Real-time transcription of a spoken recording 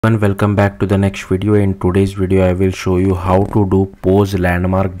And welcome back to the next video. In today's video I will show you how to do pose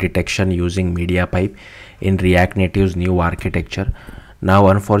landmark detection using MediaPipe in React Native's new architecture. Now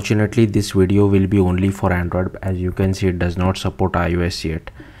unfortunately this video will be only for Android. As you can see, it does not support iOS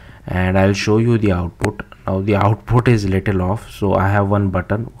yet, and I'll show you the output. Now the output is little off, so I have one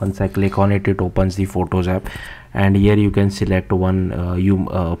button. Once I click on it, it opens the Photos app, and here you can select one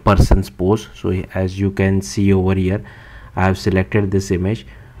person's pose. So as you can see over here, I have selected this image,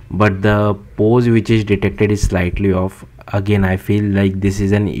 but the pose which is detected is slightly off. Again, I feel like this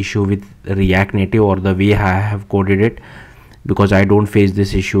is an issue with React Native or the way I have coded it, because I don't face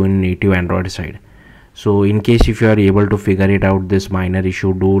this issue in native Android side. So in case if you are able to figure it out, this minor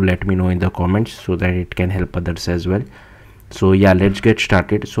issue, do let me know in the comments so that it can help others as well. So yeah, let's get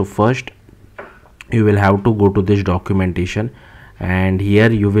started. So first you will have to go to this documentation, and here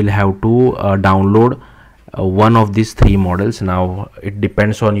you will have to download one of these three models. Now it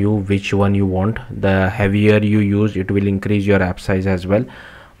depends on you which one you want. The heavier you use, it will increase your app size as well,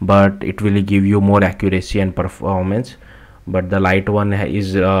 but it will give you more accuracy and performance. But the light one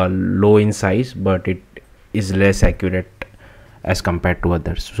is low in size, but it is less accurate as compared to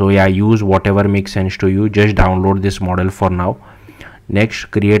others. So yeah, use whatever makes sense to you. Just download this model for now. Next,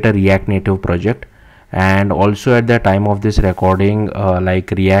 create a React Native project. And also at the time of this recording,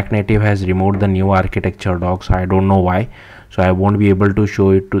 like React Native has removed the new architecture docs. I don't know why, so I won't be able to show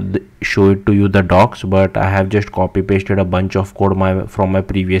it to you the docs, but I have just copy pasted a bunch of code from my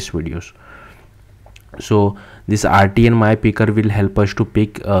previous videos. So this RTN my picker will help us to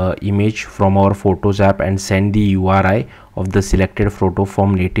pick image from our Photos app and send the URI of the selected photo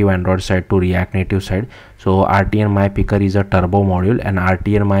from native Android side to React Native side. So RTN my picker is a turbo module, and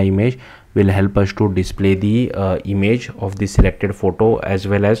RTN my image will help us to display the image of the selected photo as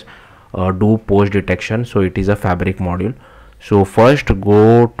well as do pose detection. So it is a fabric module. So first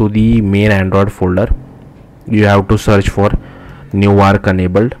go to the main Android folder. You have to search for new arc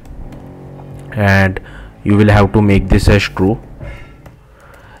enabled, and you will have to make this as true.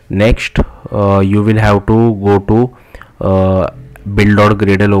 Next you will have to go to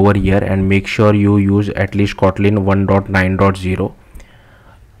build.gradle over here and make sure you use at least Kotlin 1.9.0.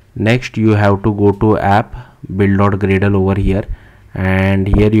 Next you have to go to app build.gradle over here, and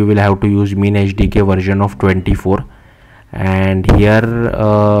here you will have to use min SDK version of 24, and here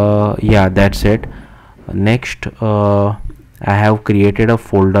yeah, that's it. Next I have created a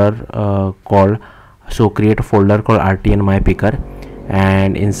folder create a folder called RTN my picker,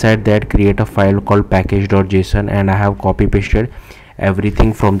 and inside that create a file called package.json, and I have copy pasted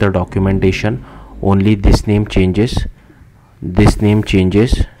everything from the documentation. Only this name changes, this name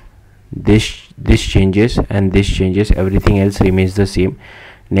changes, this changes, and this changes. Everything else remains the same.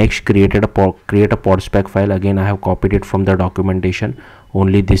 Next, create a podspec file. Again, I have copied it from the documentation.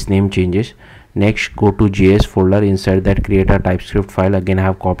 Only this name changes. Next, go to JS folder. Inside that, create a TypeScript file. Again, I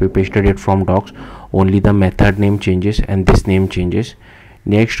have copy pasted it from docs. Only the method name changes and this name changes.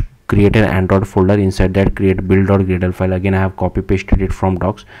 Next, create an Android folder. Inside that, create build.gradle file. Again, I have copy pasted it from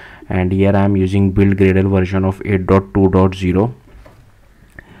docs, and here I am using build.gradle version of 8.2.0.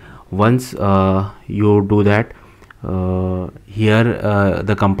 Once you do that, here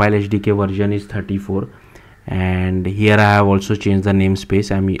the compile SDK version is 34, and here I have also changed the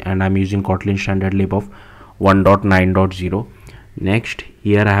namespace, and I'm using Kotlin standard lib of 1.9.0. Next,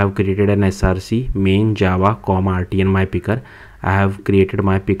 here I have created an src main java RTN my picker. I have created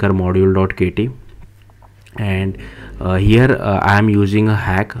my picker module.kt, and here I am using a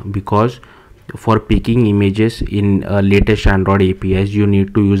hack, because for picking images in latest Android APIs you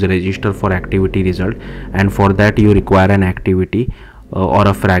need to use register for activity result, and for that you require an activity or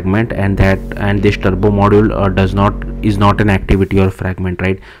a fragment, and this turbo module is not an activity or fragment,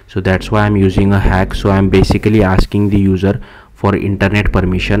 right? So that's why I'm using a hack. So I'm basically asking the user for internet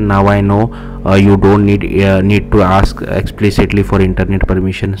permission. Now I know you don't need to ask explicitly for internet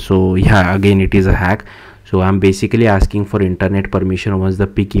permission. So yeah, again it is a hack. So I'm basically asking for internet permission once the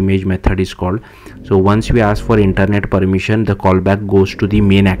pick image method is called. So once we ask for internet permission, the callback goes to the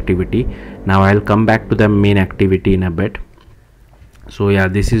main activity. Now I'll come back to the main activity in a bit. So yeah,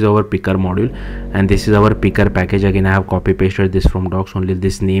 this is our picker module, and this is our picker package. Again, I have copy pasted this from docs. Only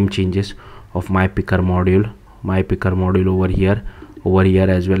this name changes of my picker module over here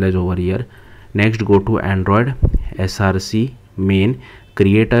as well as over here. Next, go to Android src main,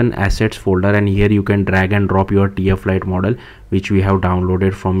 create an assets folder, and here you can drag and drop your TF Lite model which we have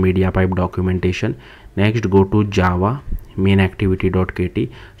downloaded from MediaPipe documentation. Next, go to java main activity.kt.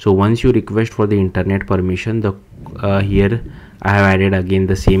 So once you request for the internet permission, here I have added again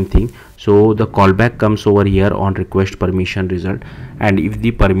the same thing. So the callback comes over here on request permission result, and if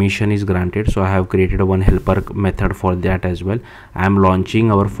the permission is granted, so I have created one helper method for that as well. I am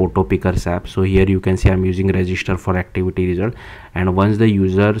launching our photo pickers app. So here you can see I'm using register for activity result, and once the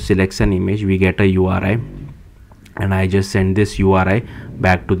user selects an image, we get a URI, and I just send this URI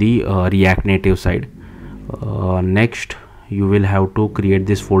back to the React Native side. Next you will have to create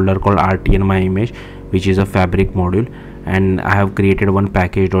this folder called rtnmyimage, which is a fabric module, and I have created one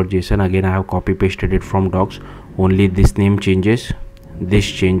package.json. Again, I have copy pasted it from docs. Only this name changes, this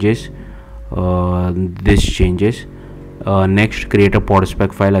changes, this changes. Next, create a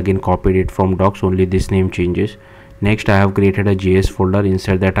podspec file. Again, copied it from docs. Only this name changes. Next, I have created a JS folder.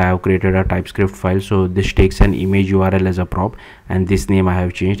 Inside that, I have created a TypeScript file. So this takes an image URL as a prop, and this name I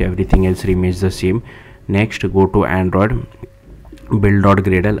have changed. Everything else remains the same. Next, go to Android,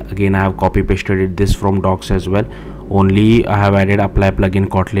 build.gradle. Again, I have copy pasted this from docs as well. Only I have added apply plugin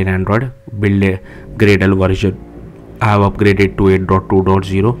kotlin Android build a Gradle version. I have upgraded to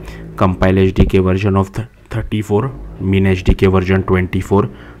 8.2.0, compile HDK version of 34, min HDK version 24,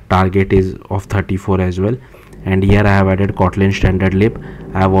 target is of 34 as well. And here I have added Kotlin standard lib.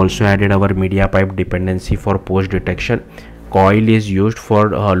 I have also added our MediaPipe dependency for post detection. Coil is used for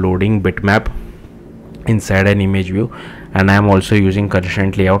loading bitmap inside an image view, and I am also using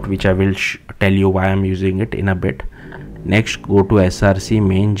constraint layout, which I will tell you why I am using it in a bit. Next, go to src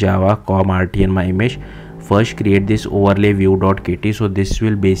main java com rtnmyimage. First, create this overlay view.kt. so this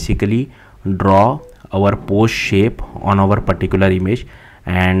will basically draw our post shape on our particular image,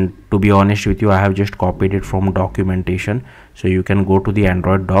 and to be honest with you, I have just copied it from documentation. So you can go to the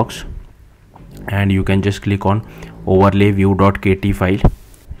Android docs and you can just click on overlay view.kt file,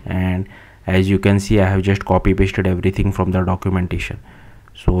 and as you can see, I have just copy pasted everything from the documentation.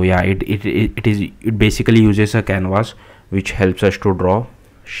 So yeah, it basically uses a canvas which helps us to draw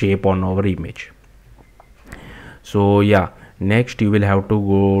shape on our image. So yeah, next you will have to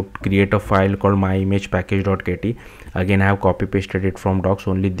go create a file called myimagepackage.kt. Again, I have copy pasted it from docs.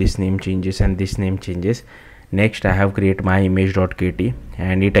 Only this name changes and this name changes. Next, I have create myimage.kt,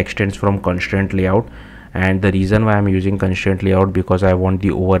 and it extends from constraint layout. And the reason why I'm using constraint layout, because I want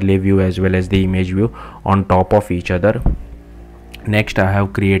the overlay view as well as the image view on top of each other. Next, I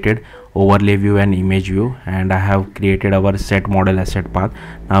have created overlay view and image view, and I have created our set model asset path.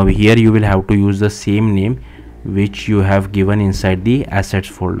 Now here you will have to use the same name which you have given inside the assets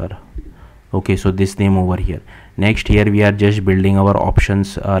folder. Okay, so this name over here. Next, here we are just building our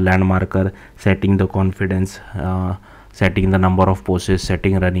options, LandMarker, setting the confidence, setting the number of poses,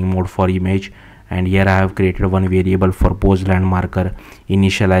 setting running mode for image. And here I have created one variable for pose LandMarker,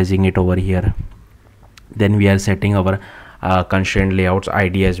 initializing it over here. Then we are setting our constraint layouts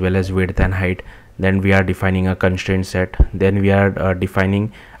ID as well as width and height. Then we are defining a constraint set. Then we are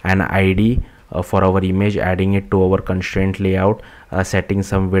defining an ID for our image, adding it to our constraint layout, setting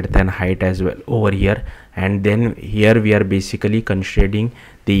some width and height as well over here. And then here we are basically constraining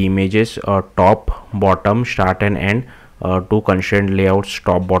the images top, bottom, start and end to constraint layouts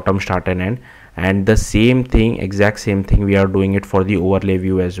top, bottom, start and end. And the same thing, exact same thing, we are doing it for the overlay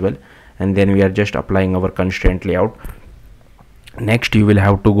view as well. And then we are just applying our constraint layout. Next, you will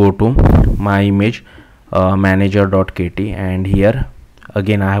have to go to my image manager.kt, and here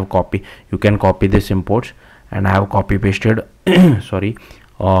again I have you can copy this imports, and I have copy pasted sorry,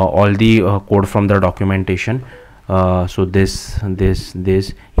 all the code from the documentation. So this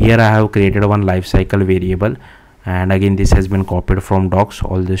here I have created one lifecycle variable, and again this has been copied from docs,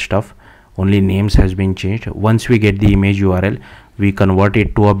 all this stuff. Only names has been changed. Once we get the image URL, we convert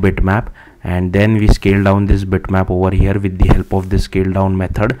it to a bitmap, and then we scale down this bitmap over here with the help of this scale down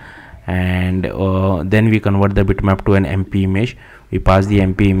method. And then we convert the bitmap to an MP image. We pass the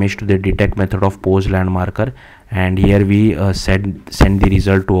MP image to the detect method of pose LandMarker, and here we send the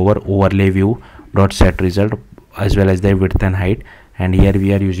result to our overlay view dot set result as well as the width and height. And here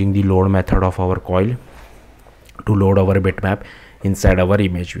we are using the load method of our coil to load our bitmap inside our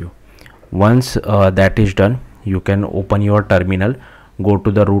image view. Once that is done, you can open your terminal, go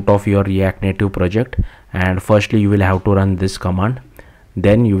to the root of your React Native project, and firstly you will have to run this command.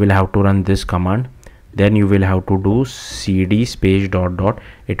 Then you will have to run this command. Then you will have to do cd space ...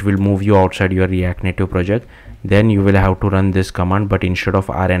 It will move you outside your React Native project. Then you will have to run this command, but instead of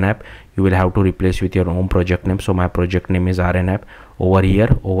rnapp, you will have to replace with your own project name. So my project name is rnapp over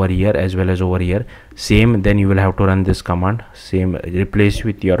here as well as over here. Same. Then you will have to run this command. Same. Replace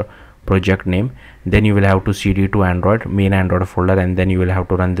with your project name. Then you will have to cd to Android, main Android folder, and then you will have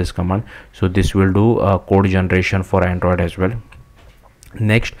to run this command. So this will do code generation for Android as well.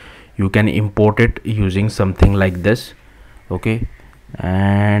 Next, you can import it using something like this, okay.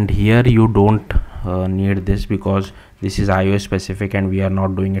 And here you don't need this because this is iOS specific and we are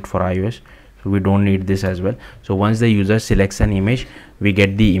not doing it for iOS, so we don't need this as well. So once the user selects an image, we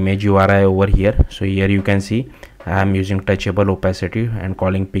get the image URI over here. So here you can see I am using touchable opacity and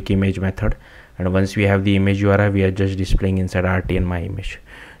calling pick image method, and once we have the image URI, we are just displaying inside RTN my image.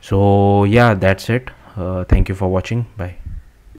 So yeah, that's it. Thank you for watching. Bye.